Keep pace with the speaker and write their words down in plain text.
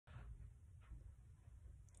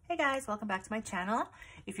Hey guys, welcome back to my channel.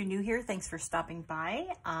 If you're new here, thanks for stopping by.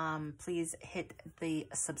 Please hit the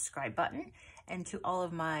subscribe button. And to all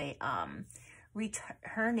of my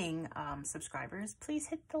returning subscribers, please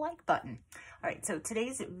hit the like button. All right, so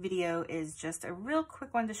today's video is just a real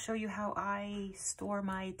quick one to show you how I store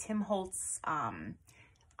my Tim Holtz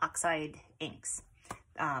Oxide inks,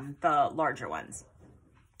 the larger ones,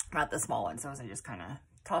 not the small ones. Those I just kind of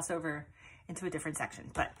toss over into a different section.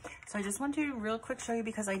 But so I just want to real quick show you,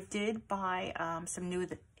 because I did buy some new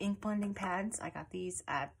ink blending pads. I got these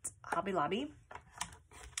at Hobby Lobby,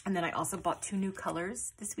 and then I also bought two new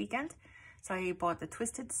colors this weekend. So I bought the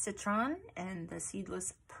Twisted Citron and the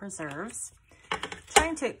Seedless Preserves.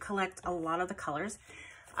 Trying to collect a lot of the colors.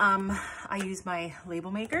 I use my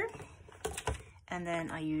label maker, and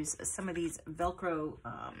then I use some of these Velcro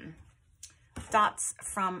dots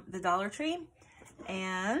from the Dollar Tree,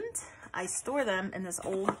 and I store them in this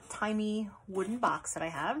old timey wooden box that I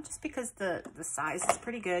have, just because the size is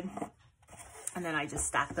pretty good. And then I just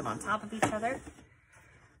stack them on top of each other.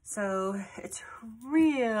 So it's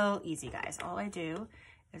real easy, guys. All I do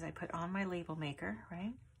is I put on my label maker,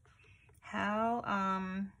 right? How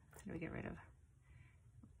do we get rid of?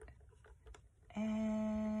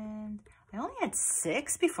 And I only had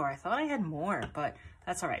 6 before. I thought I had more, but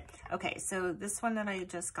that's all right. Okay, so this one that I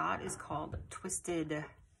just got is called Twisted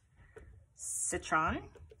Citron.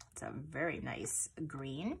 It's a very nice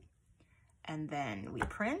green. And then we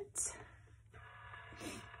print.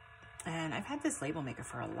 And I've had this label maker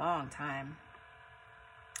for a long time.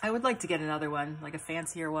 I would like to get another one, like a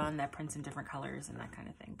fancier one that prints in different colors and that kind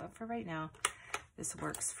of thing. But for right now, this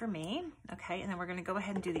works for me. Okay, and then we're gonna go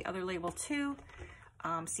ahead and do the other label too,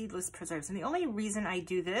 Seedless Preserves. And the only reason I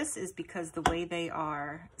do this is because the way they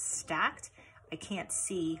are stacked, I can't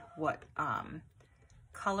see what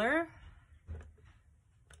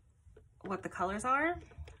the colors are.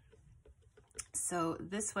 So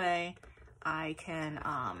this way I can,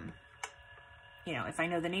 you know, if I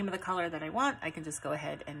know the name of the color that I want, I can just go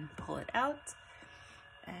ahead and pull it out.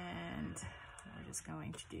 And we're just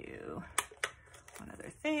going to do one other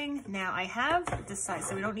thing. Now I have decided,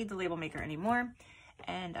 so we don't need the label maker anymore.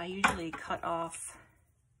 And I usually cut off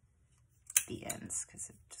the ends because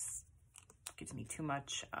it just gives me too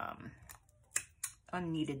much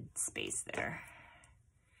unneeded space there.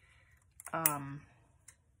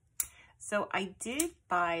 So I did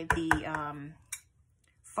buy the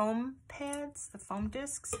foam pads, the foam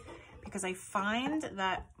discs, because I find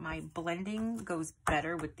that my blending goes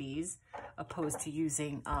better with these opposed to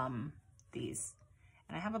using these.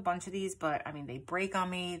 And I have a bunch of these, but I mean, they break on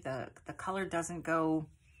me. The color doesn't go,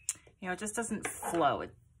 you know, it just doesn't flow.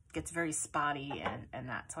 It gets very spotty and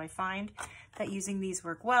that. So I find that using these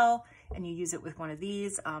work well, and you use it with one of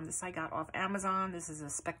these. This I got off Amazon. This is a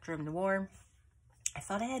Spectrum Noir. I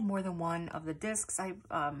thought I had more than one of the discs,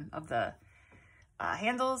 of the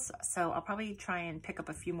handles, so I'll probably try and pick up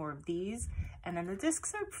a few more of these. And then the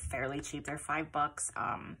discs are fairly cheap. They're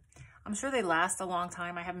 $5. I'm sure they last a long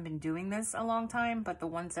time. I haven't been doing this a long time, but the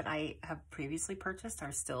ones that I have previously purchased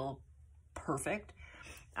are still perfect.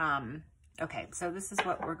 Okay, so this is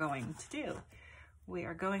what we're going to do. We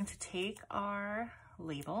are going to take our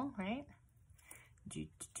label, right? We're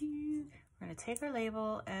going to take our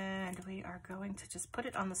label and we are going to just put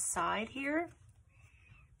it on the side here.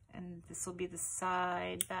 And this will be the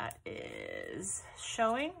side that is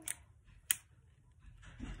showing.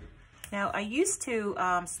 Now, I used to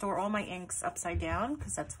store all my inks upside down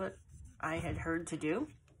because that's what I had heard to do.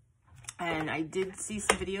 And I did see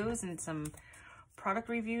some videos and some product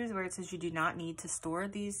reviews where it says you do not need to store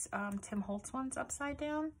these Tim Holtz ones upside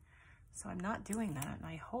down. So I'm not doing that, and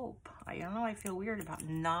I hope, I don't know, I feel weird about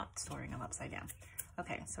not storing them upside down.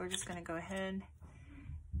 Okay, so we're just gonna go ahead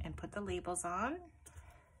and put the labels on.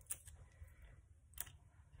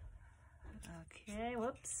 Okay,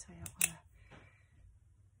 whoops, I don't wanna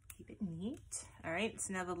keep it neat. All right,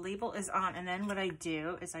 so now the label is on, and then what I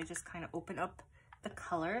do is I just kind of open up the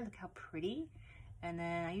color. Look how pretty. And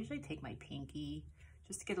then I usually take my pinky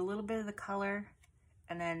just to get a little bit of the color,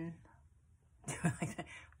 and then like that.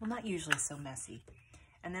 Well, not usually so messy.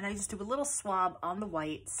 And then I just do a little swab on the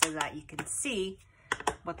white so that you can see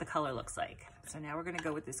what the color looks like. So now we're gonna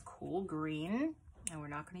go with this cool green, and we're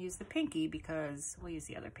not gonna use the pinky because we'll use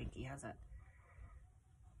the other pinky. How's that?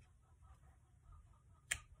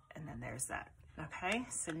 And then there's that. Okay,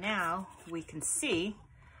 so now we can see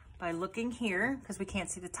by looking here, because we can't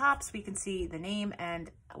see the tops, we can see the name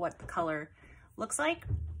and what the color looks like.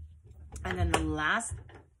 And then the last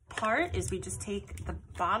part is we just take the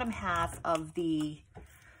bottom half of the,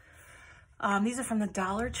 these are from the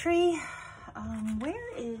Dollar Tree.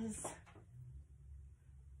 Where is,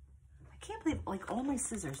 can't believe, like, all my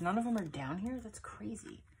scissors, none of them are down here. That's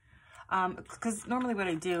crazy. Because normally what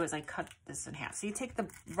I do is I cut this in half. So you take the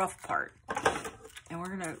rough part, and we're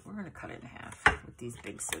gonna cut it in half with these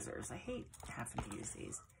big scissors. I hate having to use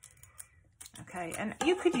these. Okay, and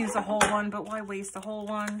you could use a whole one, but why waste a whole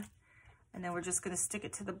one? And then we're just gonna stick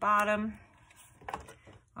it to the bottom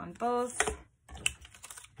on both.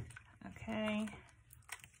 Okay.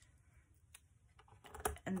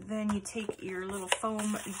 And then you take your little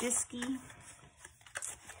foam disky.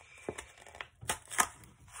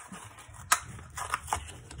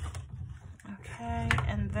 Okay,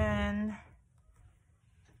 and then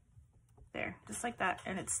there, just like that.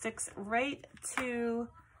 And it sticks right to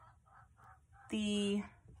the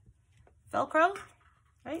Velcro,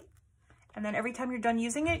 right? And then every time you're done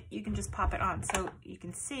using it, you can just pop it on. So you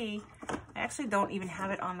can see, I actually don't even have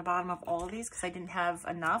it on the bottom of all of these because I didn't have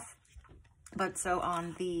enough. But so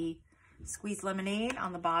on the squeezed lemonade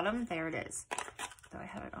on the bottom, there it is. Do I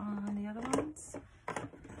have it on the other ones?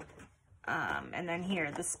 And then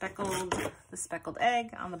here, the speckled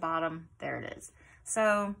egg on the bottom, there it is.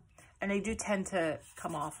 So, and they do tend to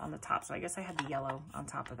come off on the top. So I guess I had the yellow on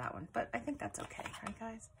top of that one, but I think that's okay, right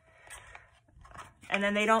guys? And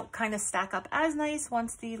then they don't kind of stack up as nice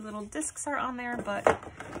once the little discs are on there, but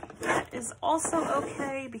that is also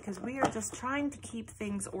okay because we are just trying to keep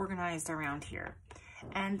things organized around here.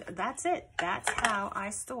 And that's it. That's how I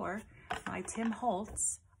store my Tim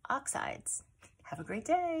Holtz Oxides. Have a great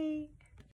day.